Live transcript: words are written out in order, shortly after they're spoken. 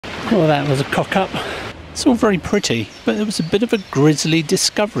Well, that was a cock-up. It's all very pretty, but there was a bit of a grisly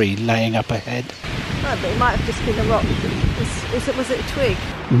discovery laying up ahead. Oh, but it might have just been a rock. Was it a twig?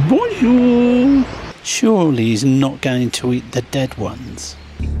 Bonjour! Surely he's not going to eat the dead ones.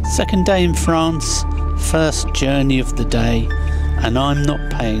 Second day in France, first journey of the day, and I'm not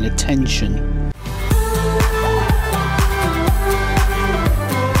paying attention.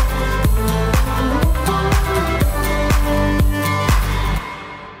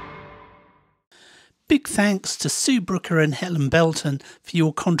 Big thanks to Sue Brooker and Helen Belton for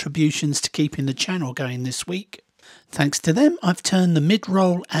your contributions to keeping the channel going this week. Thanks to them, I've turned the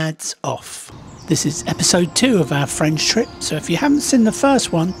mid-roll ads off. This is episode 2 of our French trip, so if you haven't seen the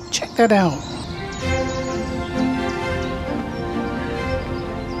first one, check that out.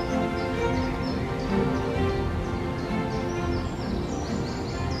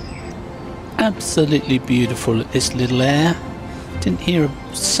 Absolutely beautiful at this little Aire. Didn't hear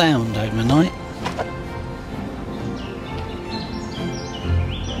a sound overnight.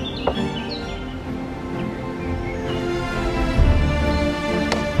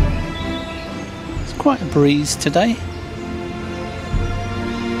 Quite a breeze today.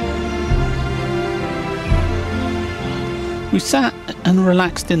 We sat and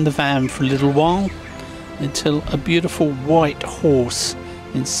relaxed in the van for a little while until a beautiful white horse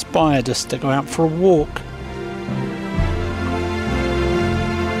inspired us to go out for a walk.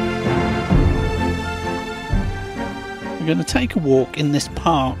 We're going to take a walk in this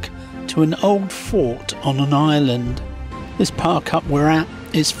park to an old fort on an island. This park up we're at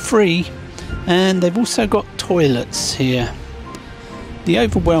is free, and they've also got toilets here. The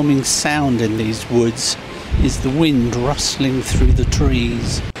overwhelming sound in these woods is the wind rustling through the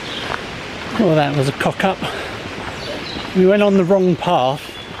trees. Well, that was a cock-up. We went on the wrong path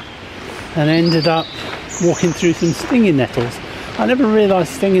and ended up walking through some stinging nettles. I never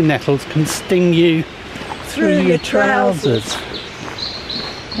realised stinging nettles can sting you through your trousers.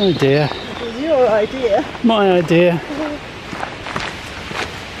 Oh dear. It was your idea. My idea.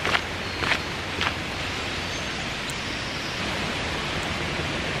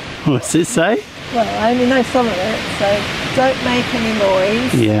 What's it say? Well, I only know some of it, so don't make any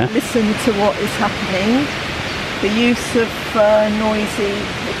noise. Yeah. Listen to what is happening. The use of noisy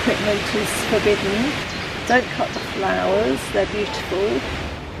equipment is forbidden. Don't cut the flowers, they're beautiful.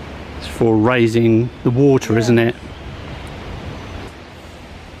 It's for raising the water, isn't it?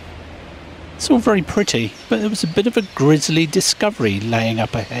 It's all very pretty, but there was a bit of a grisly discovery laying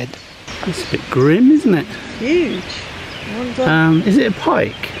up ahead. It's a bit grim, isn't it? Huge. Is it a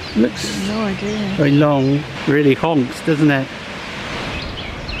pike? It looks no idea. Very long, really honks, doesn't it?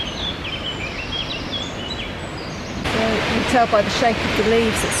 So you can tell by the shape of the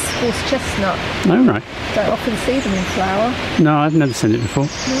leaves it's horse chestnut. Oh right. Don't often see them in flower. No, I've never seen it before.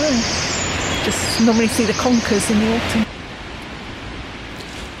 No. Just normally see the conkers in the autumn.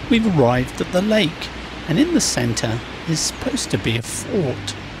 We've arrived at the lake, and in the centre is supposed to be a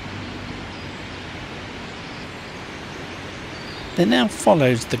fort. There now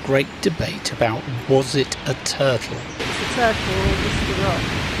follows the great debate about, was it a turtle? It's a turtle or just a rock?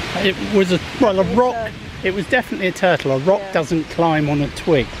 It was a rock. It was definitely a turtle. A rock doesn't climb on a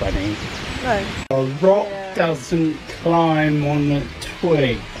twig, Bunny. No. A rock doesn't climb on a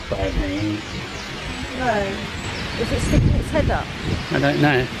twig, Bunny. No. Is it sticking its head up? I don't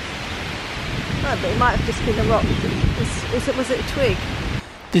know. No, but it might have just been a rock. Was it a twig?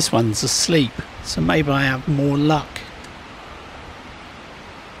 This one's asleep, so maybe I have more luck.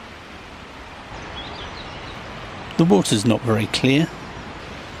 The water's not very clear.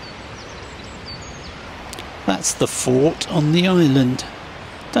 That's the fort on the island.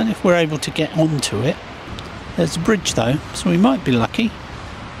 Don't know if we're able to get onto it. There's a bridge though, so we might be lucky.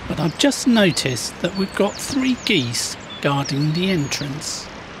 But I've just noticed that we've got 3 geese guarding the entrance.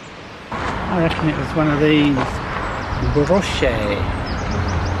 I reckon it was one of these brochet.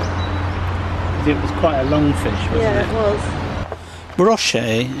 It was quite a long fish, wasn't it? Yeah, it was.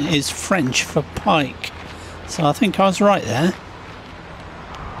 Brochet is French for pike. So I think I was right there.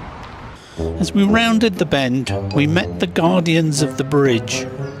 As we rounded the bend, we met the guardians of the bridge.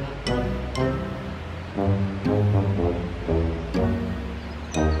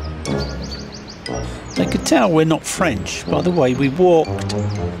 They could tell we're not French by the way we walked.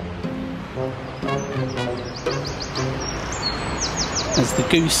 As the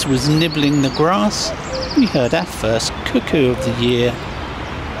goose was nibbling the grass, we heard our first cuckoo of the year.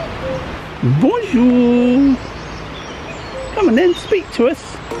 Bonjour! Come on then, speak to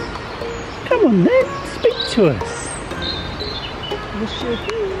us. Come on then, speak to us.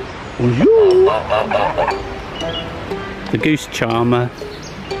 Bonjour! The goose charmer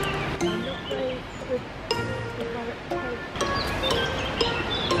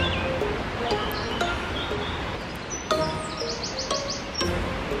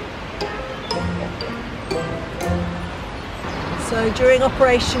So during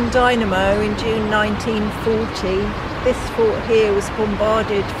Operation Dynamo in June 1940, this fort here was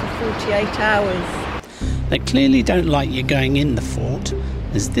bombarded for 48 hours. They clearly don't like you going in the fort,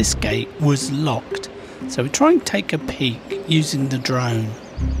 as this gate was locked. So we try and take a peek using the drone.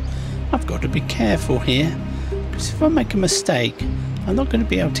 I've got to be careful here, because if I make a mistake, I'm not going to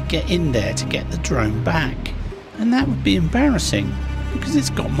be able to get in there to get the drone back. And that would be embarrassing, because it's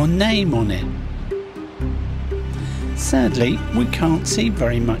got my name on it. Sadly, we can't see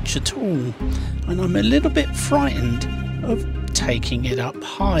very much at all, and I'm a little bit frightened of taking it up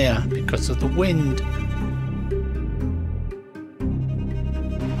higher because of the wind.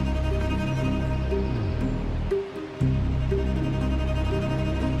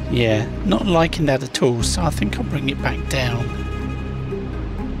 Yeah, not liking that at all, so I think I'll bring it back down.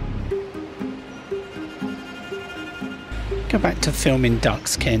 Go back to filming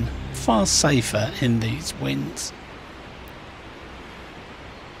ducks, Ken. Far safer in these winds.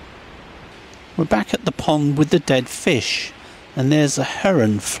 We're back at the pond with the dead fish, and there's a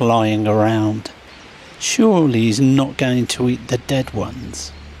heron flying around. Surely he's not going to eat the dead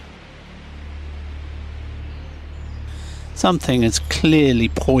ones. Something has clearly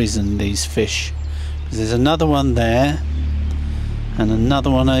poisoned these fish, because there's another one there and another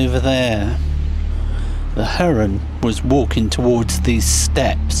one over there. The heron was walking towards these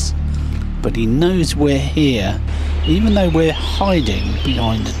steps, but he knows we're here, even though we're hiding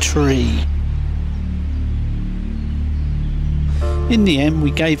behind a tree. In the end,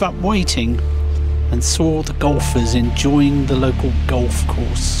 we gave up waiting and saw the golfers enjoying the local golf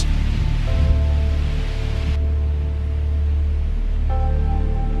course.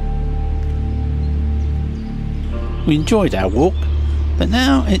 We enjoyed our walk, but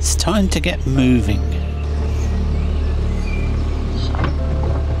now it's time to get moving.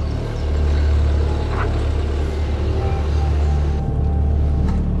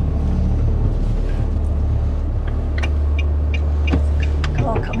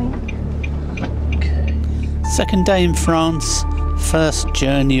 Second day in France, first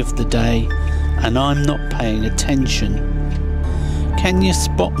journey of the day, and I'm not paying attention. Can you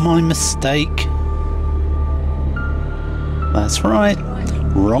spot my mistake? That's right,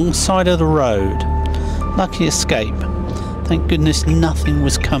 wrong side of the road. Lucky escape. Thank goodness nothing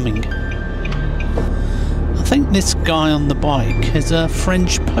was coming. I think this guy on the bike is a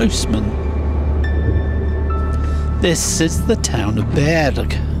French postman. This is the town of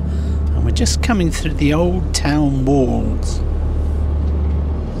Bergues. We're just coming through the old town walls.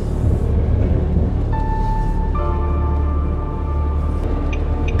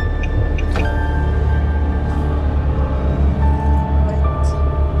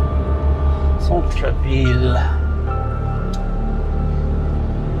 Centre-ville.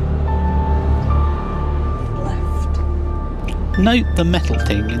 Left. Note the metal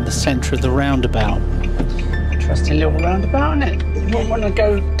thing in the centre of the roundabout. Interesting little roundabout, isn't it? You won't want to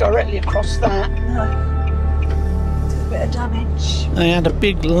go directly across that. No. It's a bit of damage. They had a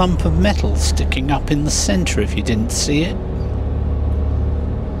big lump of metal sticking up in the centre if you didn't see it.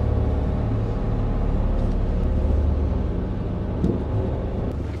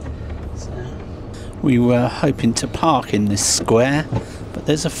 So, we were hoping to park in this square, but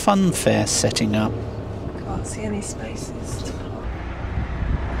there's a fun fair setting up. Can't see any spaces.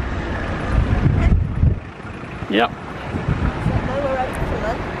 Yep.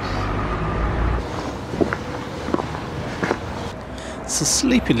 It's a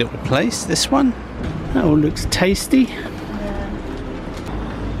sleepy little place, this one. That all looks tasty.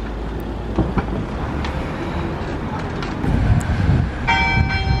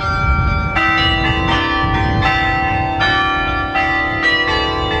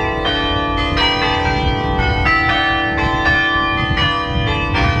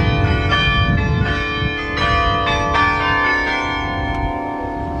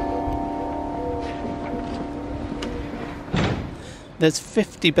 There's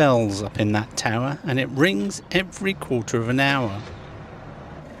 50 bells up in that tower, and it rings every quarter of an hour.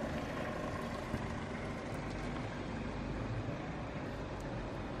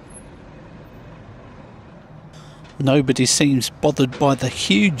 Nobody seems bothered by the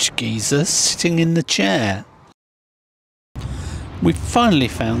huge geezer sitting in the chair. We've finally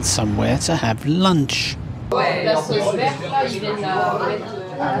found somewhere to have lunch.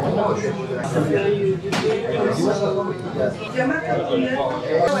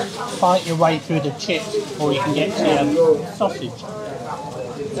 Fight your way through the chips before you can get to your sausage.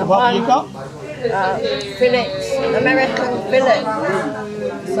 So what have you got? Fillets, American fillet.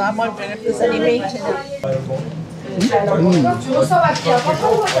 So I'm wondering if there's any meat in it.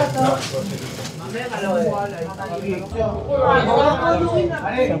 So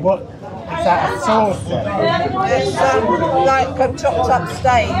what is that, a sauce then? It's like a chopped up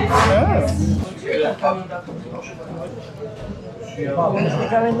steak. We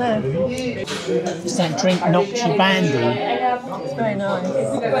go in there. Does that drink knock you bandy? It's very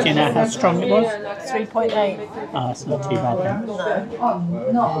nice. Do you know how strong it was? 3.8. Oh, it's not too bad then.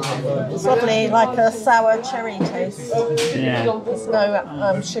 No. It's oddly like a sour cherry taste. Yeah. There's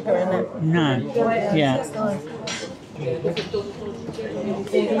no sugar in it. No. Yeah. It's nice.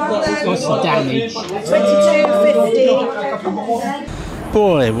 What's the damage? 22.50.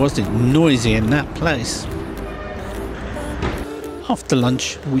 Boy, was it noisy in that place. After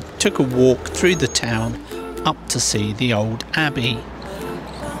lunch, we took a walk through the town up to see the old abbey.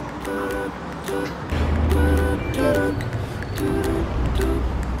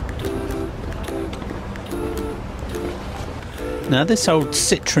 Now this old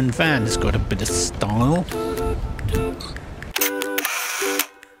Citroen van has got a bit of style.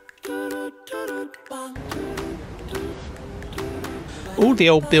 All the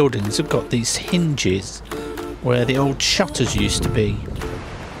old buildings have got these hinges where the old shutters used to be.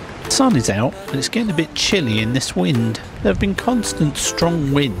 The sun is out and it's getting a bit chilly in this wind. There have been constant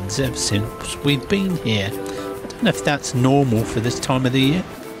strong winds ever since we've been here. I don't know if that's normal for this time of the year.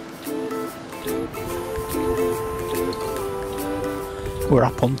 We're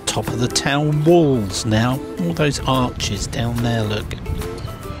up on top of the town walls now. All those arches down there, look.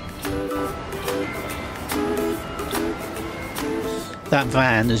 That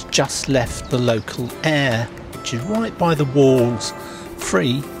van has just left the local Aire, which is right by the walls,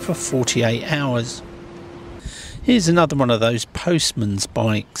 free for 48 hours. Here's another one of those postman's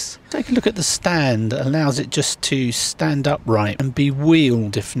bikes. Take a look at the stand, it allows it just to stand upright and be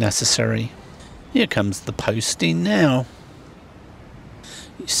wheeled if necessary. Here comes the postie now.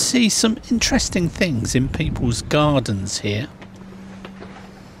 You see some interesting things in people's gardens here.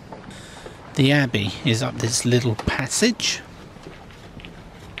 The abbey is up this little passage.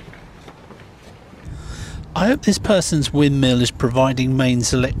 I hope this person's windmill is providing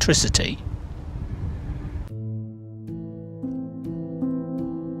mains electricity.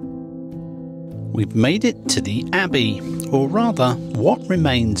 We've made it to the abbey, or rather, what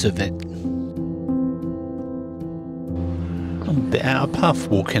remains of it. I'm a bit out of puff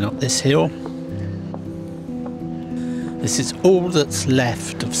walking up this hill. This is all that's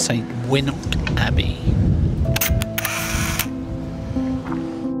left of Saint Winoc Abbey.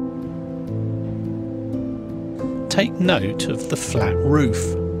 Take note of the flat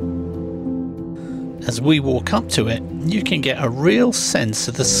roof. As we walk up to it, you can get a real sense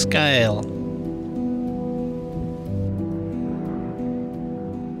of the scale.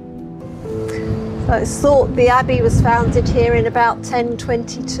 So it's thought the abbey was founded here in about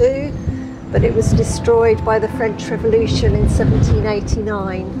 1022, but it was destroyed by the French Revolution in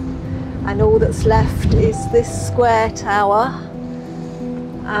 1789. And all that's left is this square tower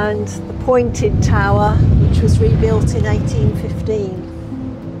and the pointed tower, which was rebuilt in 1815.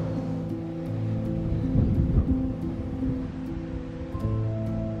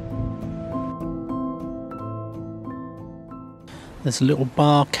 There's a little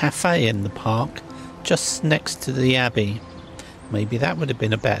bar cafe in the park, just next to the abbey. Maybe that would have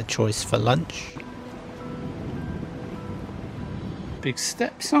been a better choice for lunch. Big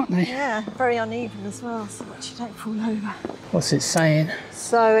steps, aren't they? Yeah, very uneven as well, so much you don't fall over. What's it saying?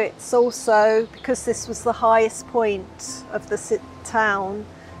 So it's also, because this was the highest point of the town,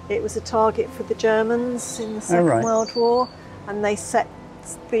 it was a target for the Germans in the Second World War, and they set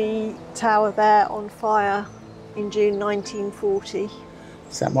the tower there on fire in June 1940.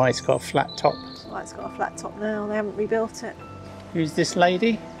 Is that why it's got a flat top? That's why it's got a flat top now, they haven't rebuilt it. Who's this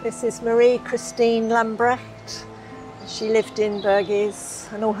lady? This is Marie-Christine Lambrecht. She lived in Bergues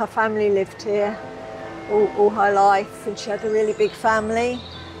and all her family lived here all her life, and she had a really big family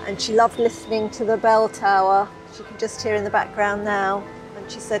and she loved listening to the bell tower. She can just hear in the background now, and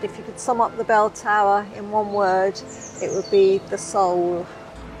she said if you could sum up the bell tower in one word, it would be the soul.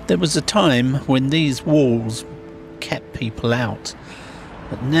 There was a time when these walls kept people out,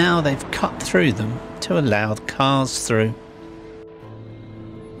 but now they've cut through them to allow the cars through.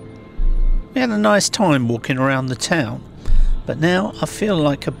 We had a nice time walking around the town, but now I feel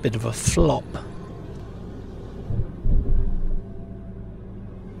like a bit of a flop.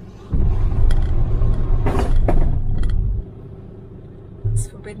 It's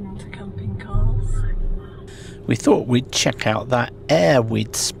forbidden to camping cars. We thought we'd check out that Aire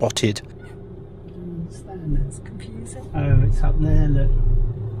we'd spotted. It's confusing. Oh, it's up there, look.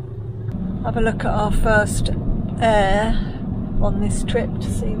 Have a look at our first Aire on this trip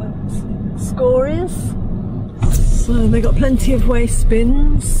to see what it's score is. So they got plenty of waste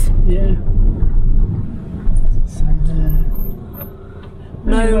bins. Yeah. So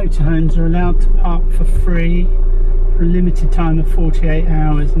no motorhomes are allowed to park for free for a limited time of 48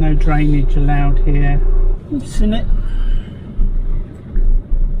 hours. No drainage allowed here. You've seen it.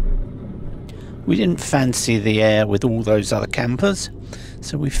 We didn't fancy the Aire with all those other campers,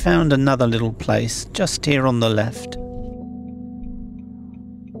 so we found another little place just here on the left.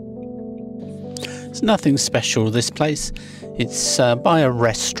 It's nothing special, this place. It's by a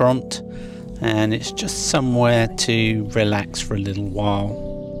restaurant and it's just somewhere to relax for a little while.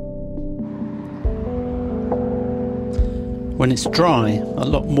 When it's dry, a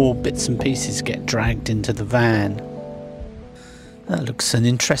lot more bits and pieces get dragged into the van. That looks an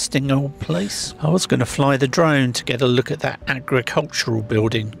interesting old place. I was going to fly the drone to get a look at that agricultural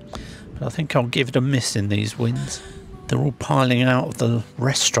building, but I think I'll give it a miss in these winds. They're all piling out of the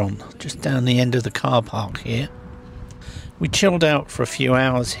restaurant just down the end of the car park here. We chilled out for a few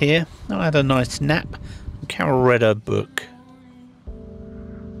hours here. I had a nice nap and Carol read her book.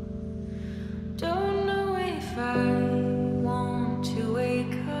 Don't know if I want to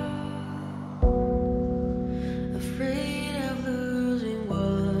wake up, afraid of losing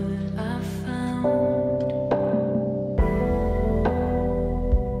what I found.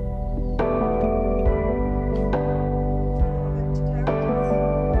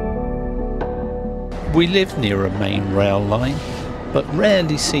 We live near a main rail line, but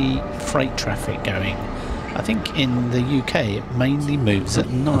rarely see freight traffic going. I think in the UK it mainly moves at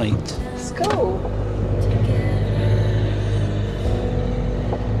night. Let's go.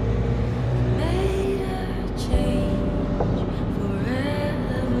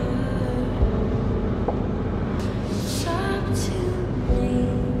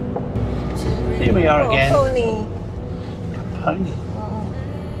 Here we are again. Pony. Pony.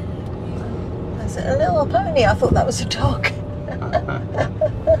 Is it a little pony? I thought that was a dog.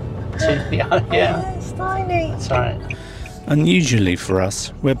 Yeah. It's tiny. That's right. Unusually for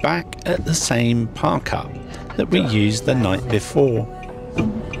us, we're back at the same park up that we used the night before.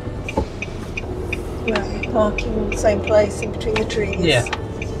 We're parking in the same place in between the trees. Yeah.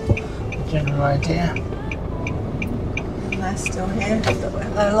 General idea. And they're still here. They were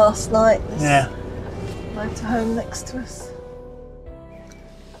there last night. Yeah. Motorhome next to us.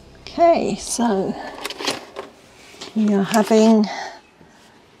 Okay, so we are having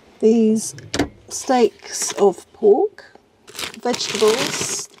these steaks of pork,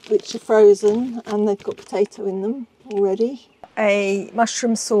 vegetables which are frozen and they've got potato in them already. A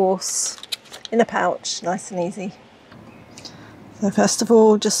mushroom sauce in a pouch, nice and easy. So first of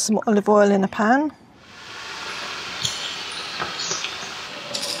all, just some olive oil in a pan.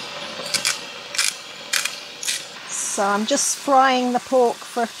 So I'm just frying the pork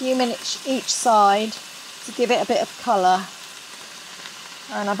for a few minutes each side to give it a bit of colour.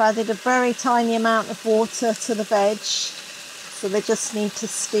 And I've added a very tiny amount of water to the veg, so they just need to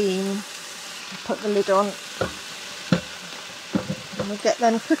steam. Put the lid on and we'll get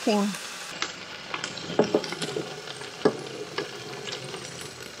them cooking.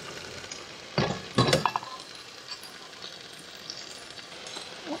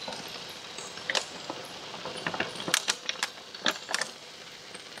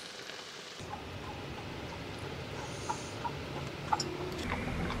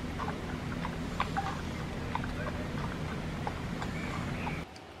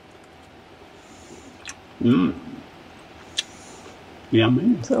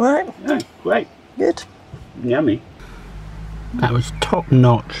 Yummy. Is that right? Yeah, great. Good. Yummy. That was top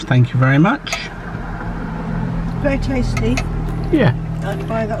notch. Thank you very much. Very tasty. Yeah. I'd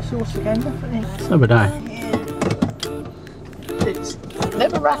buy that sauce again, definitely. So would I. Yeah. It's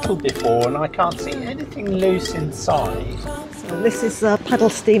never rattled before and I can't see anything loose inside. So this is a paddle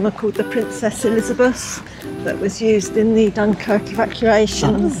steamer called the Princess Elizabeth that was used in the Dunkirk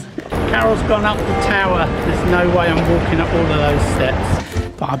evacuations. Carol's gone up the tower. There's no way I'm walking up all of those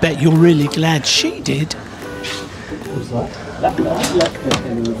steps. But I bet you're really glad she did.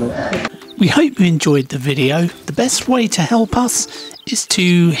 We hope you enjoyed the video. The best way to help us is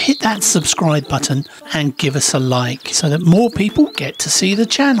to hit that subscribe button and give us a like so that more people get to see the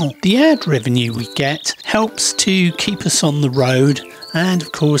channel. The ad revenue we get helps to keep us on the road and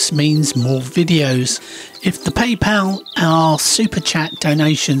of course means more videos. If the PayPal or Super Chat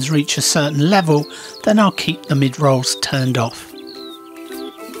donations reach a certain level, then I'll keep the mid-rolls turned off.